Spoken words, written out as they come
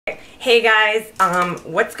Hey guys,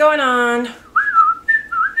 what's going on?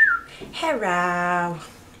 Hello.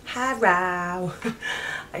 Hello.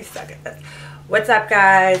 I suck at this. What's up,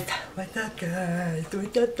 guys? What's up, guys?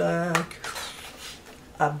 What's up, dog?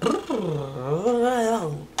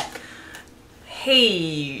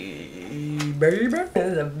 Hey, baby. This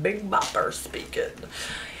is a big bopper speaking.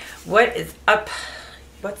 What is up?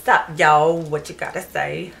 What's up, yo? What you gotta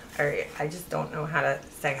say? Alright, I just don't know how to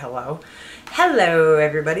say hello. Hello,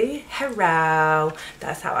 everybody. Hello.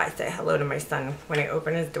 That's how I say hello to my son. When I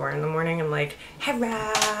open his door in the morning, I'm like,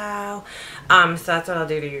 hello. So that's what I'll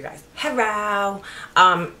do to you guys. Hello.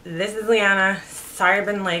 This is Liana. Sorry I've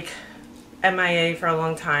been like MIA for a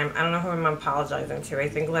long time. I don't know who I'm apologizing to. I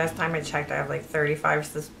think last time I checked I have like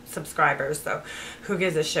 35 subscribers, so who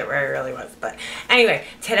gives a shit where I really was. But anyway,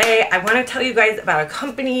 today I want to tell you guys about a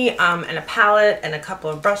company and a palette and a couple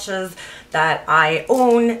of brushes that I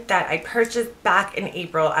own that I purchased back in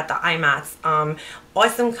April at the IMATS.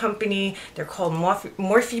 Awesome company. They're called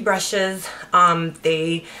Morphe Brushes.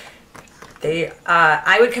 I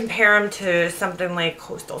would compare them to something like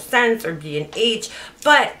Coastal Scents or B&H,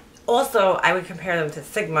 but also I would compare them to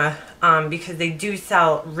Sigma because they do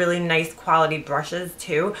sell really nice quality brushes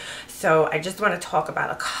too. So I just want to talk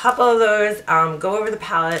about a couple of those, go over the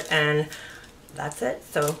palette, and that's it.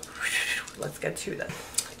 So let's get to them.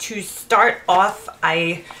 To start off,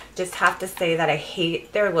 I just have to say that I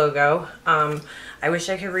hate their logo. I wish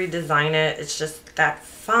I could redesign it. It's just that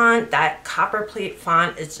font, that copper plate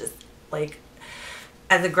font is just like,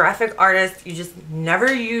 as a graphic artist, you just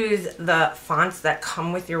never use the fonts that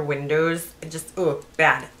come with your windows. It just, oh,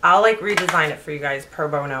 bad. I'll like redesign it for you guys pro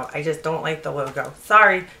bono. I just don't like the logo.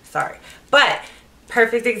 Sorry. But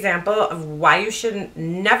perfect example of why you should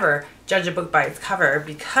never judge a book by its cover,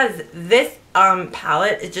 because this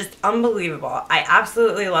palette is just unbelievable. I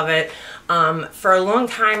absolutely love it. For a long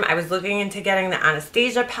time I was looking into getting the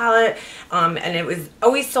Anastsia palette, and it was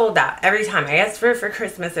always sold out every time. I asked for it for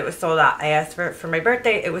Christmas, it was sold out. I asked for it for my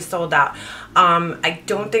birthday, it was sold out. I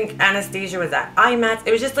don't think Anastsia was at IMATS.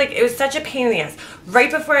 It was just like, it was such a pain in the ass.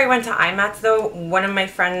 Right before I went to IMATS though, one of my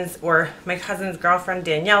friends, or my cousin's girlfriend,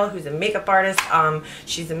 Danielle, who's a makeup artist,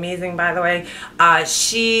 she's amazing by the way,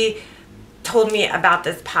 she told me about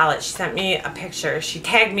this palette. She sent me a picture. She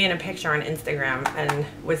tagged me in a picture on Instagram and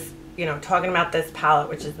was, you know, talking about this palette,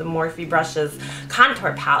 which is the Morphe Brushes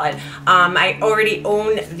Contour Palette. I already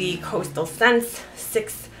own the Coastal Scents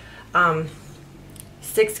 6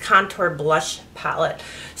 Contour Blush Palette.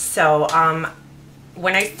 So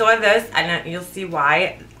when I saw this, and you'll see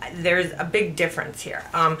why, there's a big difference here.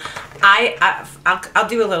 I'll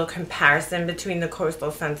do a little comparison between the Coastal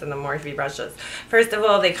Scents and the Morphe brushes. First of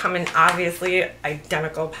all, they come in obviously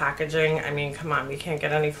identical packaging. I mean, come on, we can't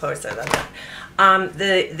get any closer than that.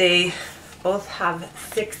 They both have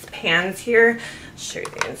 6 pans here. I'll show you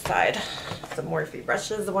the inside. The Morphe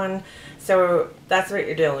brushes one. So that's what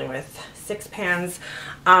you're dealing with. 6 pans.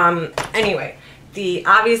 Anyway.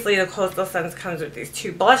 Obviously the Coastal Scents comes with these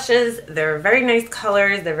 2 blushes. They're very nice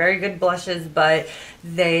colors. They're very good blushes, but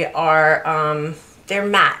they are they're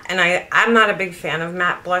matte, and I'm not a big fan of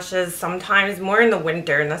matte blushes. Sometimes more in the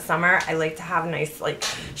winter. In the summer I like to have nice like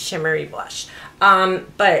shimmery blush.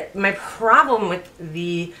 But my problem with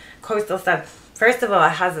the Coastal Scents, first of all, it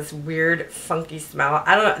has this weird funky smell.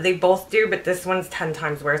 I don't know, they both do, but this one's 10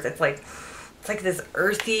 times worse. It's like this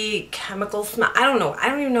earthy chemical smell. I don't know. I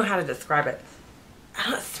don't even know how to describe it.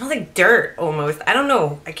 It smells like dirt almost. I don't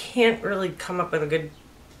know. I can't really come up with a good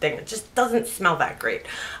thing. It just doesn't smell that great.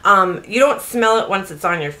 You don't smell it once it's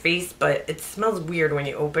on your face, but it smells weird when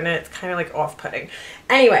you open it. It's kind of like off-putting.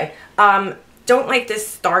 Anyway, don't like this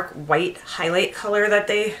stark white highlight color that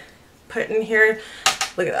they put in here.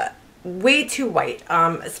 Look at that. Way too white,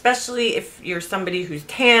 especially if you're somebody who's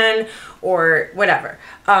tan or whatever.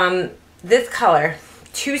 This color,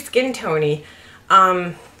 too skin tony.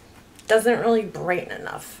 Doesn't really brighten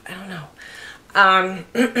enough. I don't know.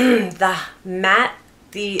 The matte,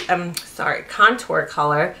 contour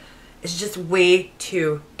color is just way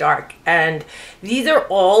too dark, and these are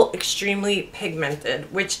all extremely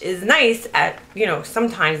pigmented, which is nice at, you know,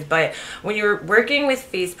 sometimes, but when you're working with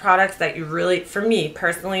face products that you really, for me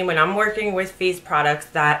personally, when I'm working with face products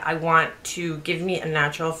that I want to give me a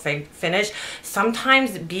natural finish,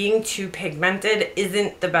 sometimes being too pigmented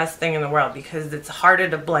isn't the best thing in the world because it's harder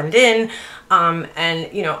to blend in,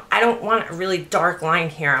 and you know, I don't want a really dark line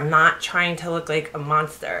here. I'm not trying to look like a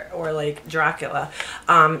monster or like Dracula,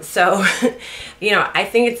 so So, you know, I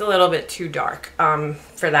think it's a little bit too dark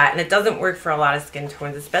for that. And it doesn't work for a lot of skin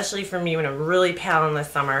tones, especially for me when I'm really pale in the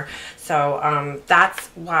summer. So that's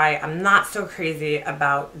why I'm not so crazy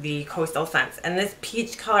about the Coastal Scents. And this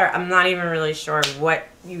peach color, I'm not even really sure what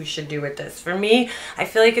you should do with this. For me, I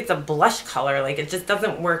feel like it's a blush color. Like, it just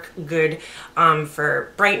doesn't work good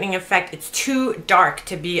for brightening effect. It's too dark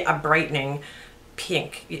to be a brightening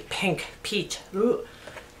pink, peach. Ooh.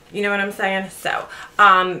 You know what I'm saying? So,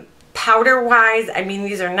 powder wise, I mean,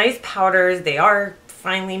 these are nice powders. They are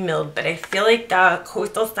finely milled, but I feel like the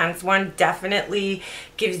Coastal Scents one definitely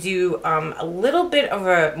gives you a little bit of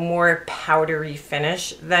a more powdery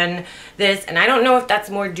finish than this. And I don't know if that's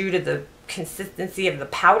more due to the consistency of the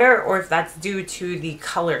powder or if that's due to the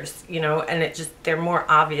colors, you know, and it just, they're more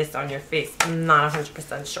obvious on your face. I'm not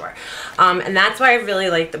 100% sure. And that's why I really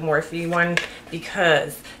like the Morphe one,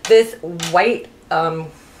 because this white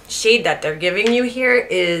shade that they're giving you here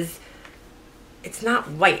is, it's not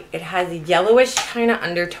white. It has a yellowish kind of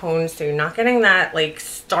undertone, so you're not getting that like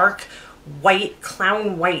stark white,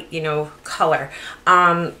 clown white, you know, color.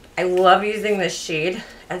 I love using this shade,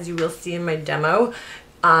 as you will see in my demo,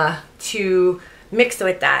 to mix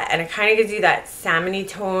with that, and it kind of gives you that salmony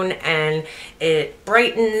tone, and it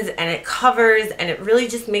brightens and it covers, and it really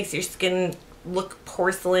just makes your skin look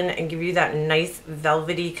porcelain and give you that nice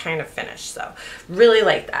velvety kind of finish. So really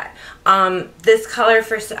like that. This color,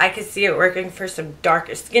 I could see it working for some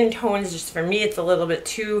darker skin tones. Just for me, it's a little bit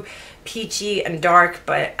too peachy and dark,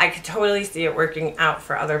 but I could totally see it working out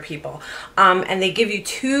for other people. And they give you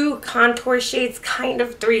 2 contour shades, kind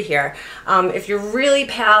of 3 here. If you're really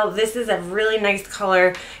pale, this is a really nice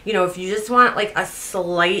color. You know, if you just want like a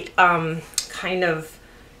slight kind of,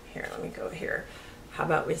 here, let me go here. How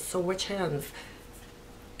about we switch hands?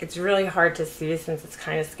 It's really hard to see since it's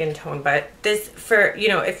kind of skin tone, but this, for, you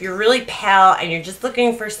know, if you're really pale and you're just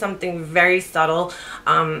looking for something very subtle,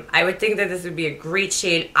 I would think that this would be a great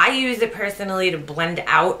shade. I use it personally to blend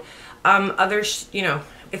out other, you know,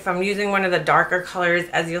 if I'm using one of the darker colors,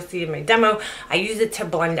 as you'll see in my demo, I use it to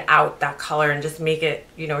blend out that color and just make it,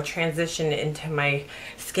 you know, transition into my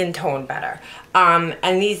skin tone better.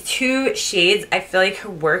 And these 2 shades I feel like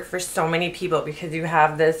could work for so many people, because you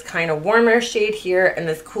have this kind of warmer shade here and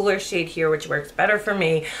this cooler shade here, which works better for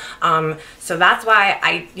me. So that's why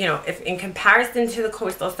I, you know, if in comparison to the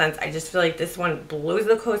Coastal Scents, I just feel like this one blows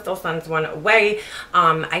the Coastal Scents one away.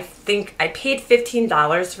 I think I paid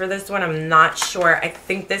 $15 for this one. I'm not sure. I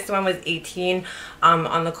think this one was $18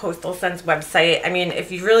 on the Coastal Scents website. I mean,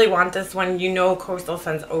 if you really want this one, you know Coastal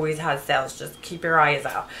Scents always has sales. Just keep your eyes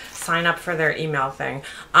out. Sign up for their email thing.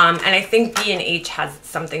 And I think B&H has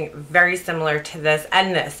something very similar to this,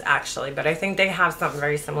 and this actually, but I think they have something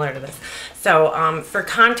very similar to this. So for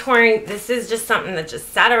contouring, this is just something that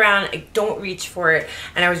just sat around. I don't reach for it,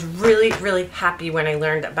 and I was really, really happy when I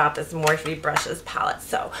learned about this Morphe Brushes palette.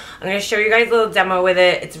 So I'm going to show you guys a little demo with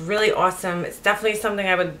it. It's really awesome. It's definitely something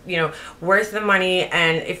I would, you know, worth the money.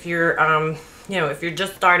 And if you're you know, if you're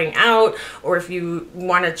just starting out, or if you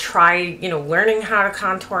want to try, you know, learning how to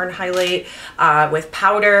contour and highlight with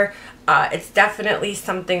powder, it's definitely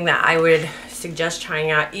something that I would suggest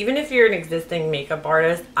trying out. Even if you're an existing makeup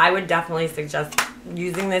artist, I would definitely suggest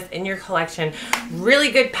using this in your collection.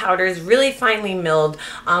 Really good powders, really finely milled.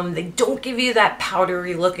 They don't give you that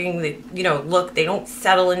powdery looking, you know, look. They don't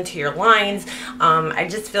settle into your lines. I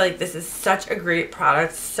just feel like this is such a great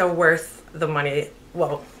product, so worth the money.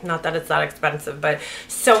 Well, not that it's that expensive, but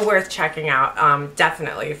so worth checking out.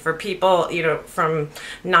 Definitely for people, you know, from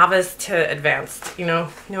novice to advanced, you know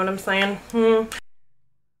what I'm saying? Okay,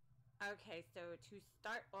 so to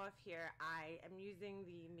start off here, I am using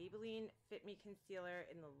the Maybelline Fit Me Concealer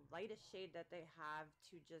in the lightest shade that they have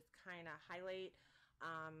to just kind of highlight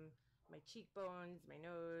my cheekbones, my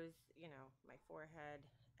nose, you know, my forehead,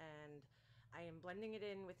 and I am blending it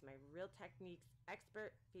in with my Real Techniques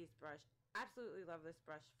Expert Face Brush. Absolutely love this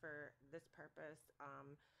brush for this purpose.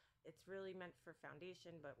 It's really meant for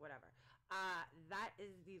foundation, but whatever. That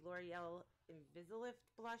is the L'Oreal Invisilift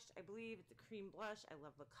blush. I believe it's a cream blush. I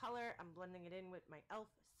love the color. I'm blending it in with my E.L.F.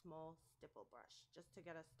 small stipple brush just to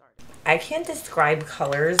get us started. I can't describe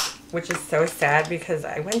colors, which is so sad because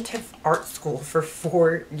I went to art school for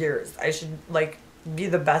 4 years. I should like be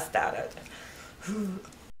the best at it.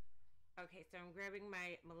 Okay, so I'm grabbing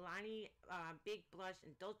my Milani Big Blush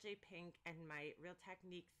in Dolce Pink and my Real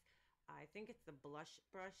Techniques, I think it's the blush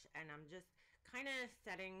brush, and I'm just kind of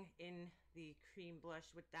setting in the cream blush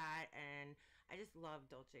with that, and I just love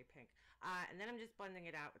Dolce Pink. And then I'm just blending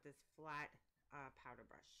it out with this flat powder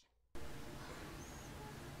brush.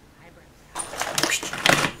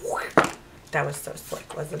 That was so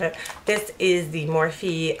slick, wasn't it? This is the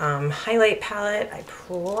Morphe highlight palette. I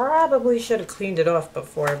probably should have cleaned it off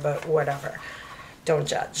before, but whatever. Don't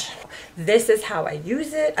judge. This is how I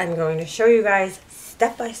use it. I'm going to show you guys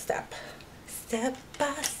step by step. Step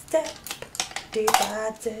by step. Day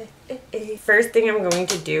by day. First thing I'm going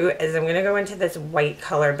to do is I'm going to go into this white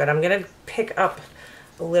color, but I'm going to pick up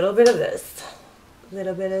a little bit of this, a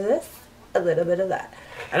little bit of this, a little bit of that.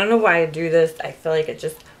 I don't know why I do this. I feel like it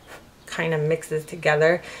just kind of mixes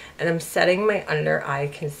together, and I'm setting my under eye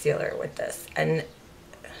concealer with this, and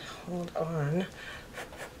hold on,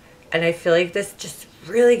 and I feel like this just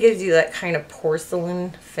really gives you that kind of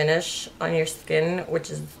porcelain finish on your skin, which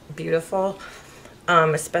is beautiful,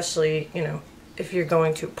 especially, you know, if you're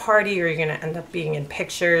going to a party or you're going to end up being in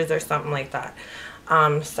pictures or something like that.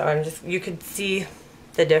 So I'm just, you could see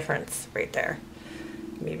the difference right there.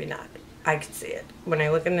 Maybe not. I could see it. When I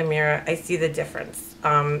look in the mirror, I see the difference.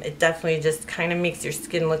 It definitely just kind of makes your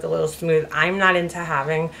skin look a little smooth. I'm not into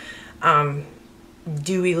having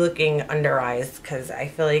dewy looking under eyes because I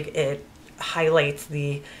feel like it highlights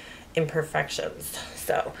the imperfections.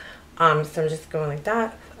 So, so I'm just going like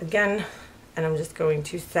that again, and I'm just going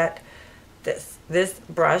to set this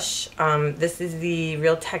brush. This is the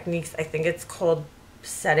Real Techniques. I think it's called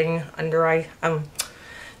setting under eye.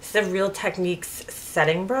 It's the Real Techniques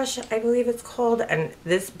setting brush, I believe it's called, and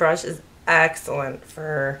this brush is excellent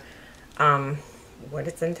for what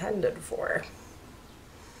it's intended for.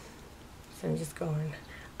 So I'm just going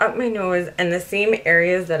up my nose, and the same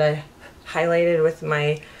areas that I highlighted with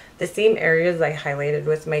my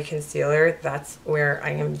concealer, that's where I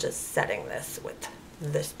am just setting this with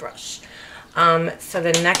this brush. So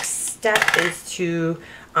the next step is to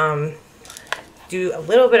do a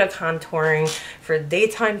little bit of contouring for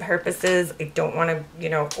daytime purposes. I don't want to, you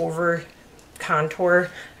know, over contour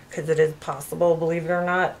because it is possible, believe it or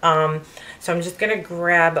not. So I'm just going to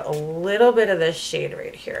grab a little bit of this shade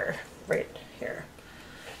right here.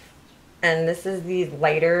 And this is the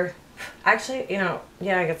lighter. Actually, you know,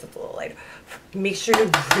 yeah, I guess it's a little lighter. Make sure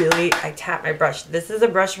you really, I tap my brush. This is a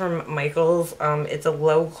brush from Michaels. It's a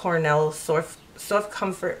Low Cornell Soft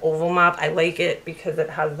Comfort Oval Mop. I like it because it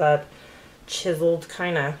has that chiseled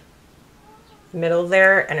kind of middle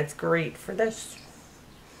there, and it's great for this.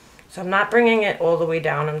 So I'm not bringing it all the way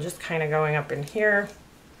down. I'm just kind of going up in here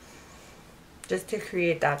just to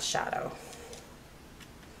create that shadow.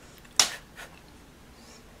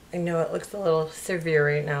 I know it looks a little severe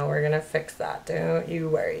right now. We're gonna fix that, don't you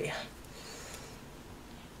worry.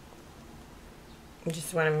 I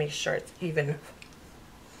just want to make sure it's even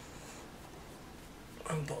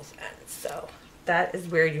on both ends. So that is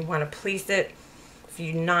where you want to place it. If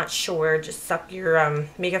you're not sure, just suck your,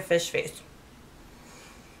 make a fish face.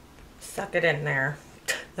 Suck it in there.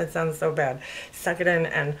 That sounds so bad. Suck it in,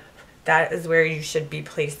 and that is where you should be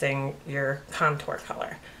placing your contour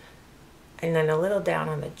color. And then a little down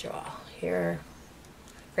on the jaw here.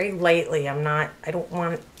 Very lightly. I don't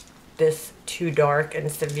want this too dark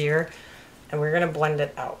and severe. And we're going to blend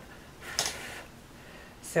it out.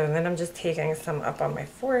 So then I'm just taking some up on my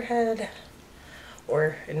forehead,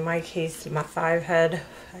 or in my case, my 5 head.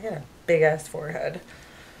 I got a big ass forehead,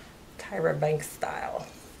 Tyra Banks style.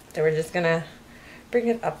 So we're just gonna bring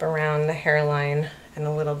it up around the hairline and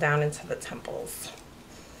a little down into the temples.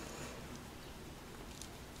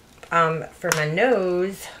 For my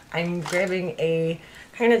nose, I'm grabbing a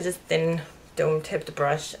kind of just thin dome-tipped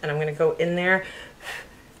brush, and I'm gonna go in there,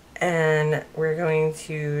 and we're going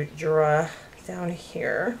to draw down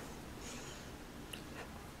here.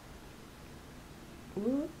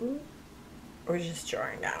 We're just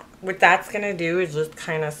drawing down. What that's gonna do is just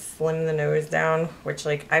kind of slim the nose down, which,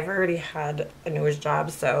 like, I've already had a nose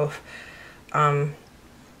job, so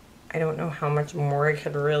I don't know how much more I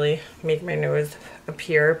could really make my nose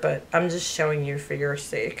appear, but I'm just showing you for your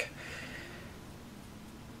sake.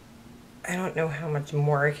 I don't know how much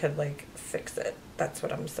more I could, like, fix it. That's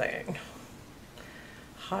what I'm saying.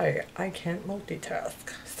 Hi, I can't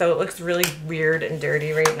multitask. So it looks really weird and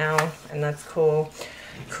dirty right now, and that's cool.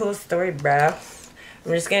 Cool story, bruh.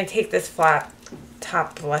 I'm just gonna take this flat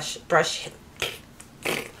top brush.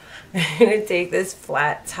 I'm gonna take this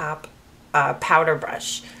flat top powder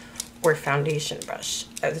brush or foundation brush.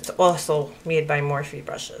 It's also made by Morphe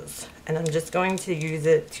Brushes, and I'm just going to use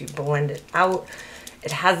it to blend it out.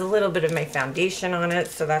 It has a little bit of my foundation on it,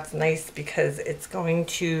 so that's nice because it's going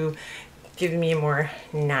to give me a more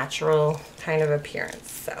natural kind of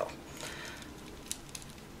appearance. So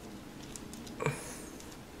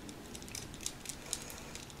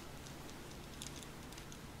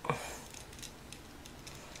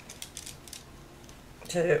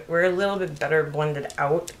we're a little bit better blended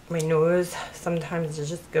out. My nose, sometimes I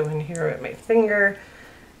just go in here with my finger,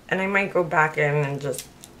 and I might go back in and just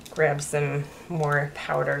grab some more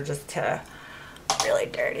powder just to really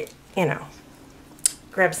dirty, you know,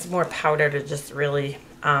 grab some more powder to just really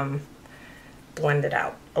blend it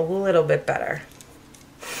out a little bit better.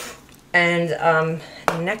 And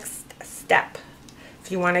next step,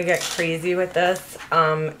 if you want to get crazy with this,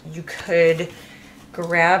 you could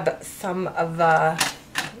grab some of grab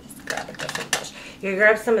a different brush. You can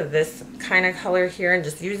grab some of this kind of color here and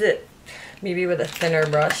just use it maybe with a thinner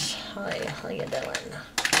brush. Hi, how you doing?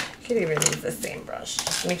 You could even use the same brush.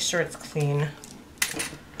 Just make sure it's clean.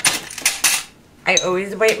 I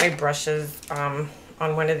always wipe my brushes on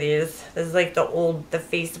one of these. This is like the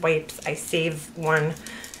face wipes. I save one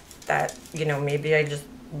that, you know, maybe I just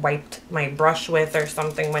wiped my brush with or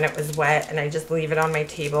something when it was wet, and I just leave it on my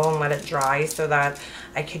table and let it dry so that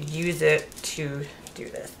I could use it to do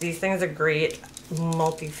this. These things are great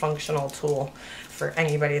multifunctional tool for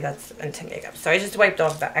anybody that's into makeup. So I just wiped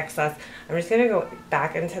off the excess. I'm just gonna go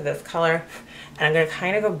back into this color, and I'm gonna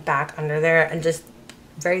kind of go back under there and just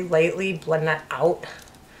very lightly blend that out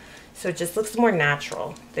so it just looks more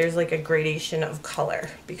natural. There's like a gradation of color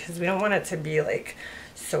because we don't want it to be like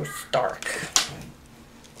so stark,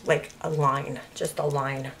 like a line, just a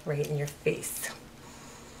line right in your face.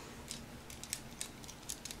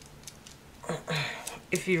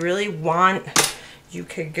 If you really want, you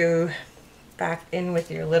could go back in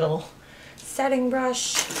with your little setting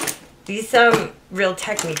brush. These Real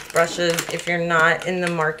Technique brushes, if you're not in the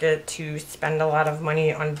market to spend a lot of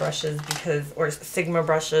money on brushes or Sigma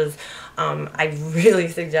brushes, I really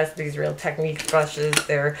suggest these Real Technique brushes.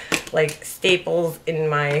 They're like staples in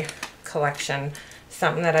my collection.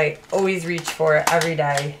 Something that I always reach for every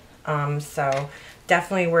day. So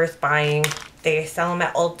definitely worth buying. They sell them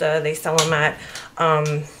at Ulta. They sell them at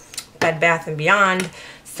Bed Bath & Beyond.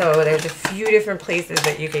 So there's a few different places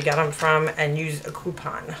that you could get them from and use a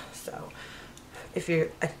coupon. So if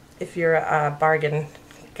you're a bargain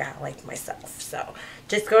gal like myself. So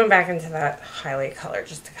just going back into that highlight color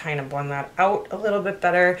just to kind of blend that out a little bit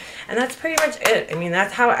better. And that's pretty much it. I mean,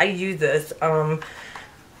 that's how I use this.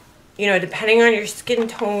 You know, depending on your skin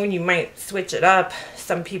tone, you might switch it up.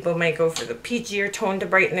 Some people might go for the peachier tone to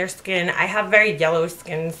brighten their skin. I have very yellow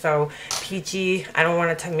skin, so peachy, I don't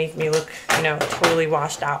want it to make me look, you know, totally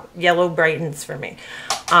washed out. Yellow brightens for me,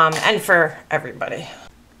 and for everybody.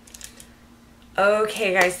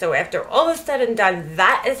 Okay, guys, so after all is said and done,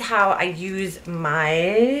 that is how I use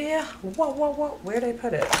my... Whoa, where'd I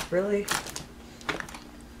put it? Really?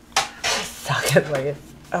 I suck at like...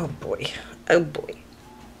 Oh, boy. Oh, boy.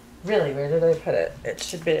 Really, where did I put it? It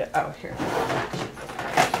should be, oh, here.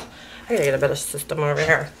 I gotta get a better system over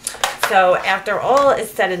here. So after all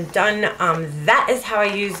is said and done, that is how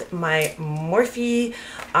I use my Morphe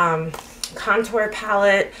Contour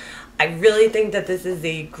Palette. I really think that this is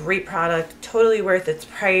a great product, totally worth its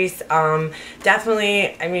price.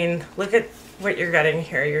 Definitely, I mean, look at what you're getting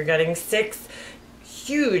here. You're getting 6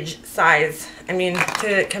 huge size. I mean,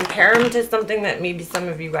 to compare them to something that maybe some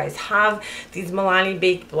of you guys have, these Milani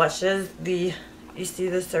Baked blushes, you see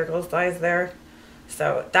the circle size there?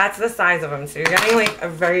 So that's the size of them. So you're getting like a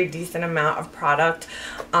very decent amount of product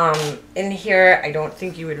in here. I don't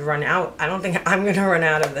think you would run out. I don't think I'm going to run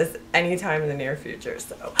out of this anytime in the near future.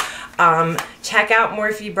 So check out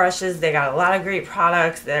Morphe brushes. They got a lot of great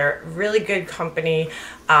products. They're really good company.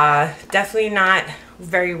 Definitely not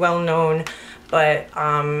very well known, but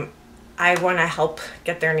I want to help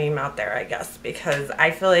get their name out there, I guess, because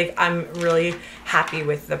I feel like I'm really happy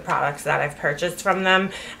with the products that I've purchased from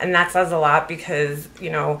them, and that says a lot because,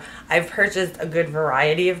 you know, I've purchased a good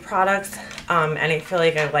variety of products, and I feel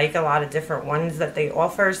like I like a lot of different ones that they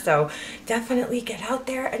offer, so definitely get out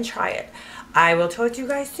there and try it. I will talk to you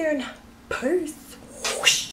guys soon. Peace. Whoosh.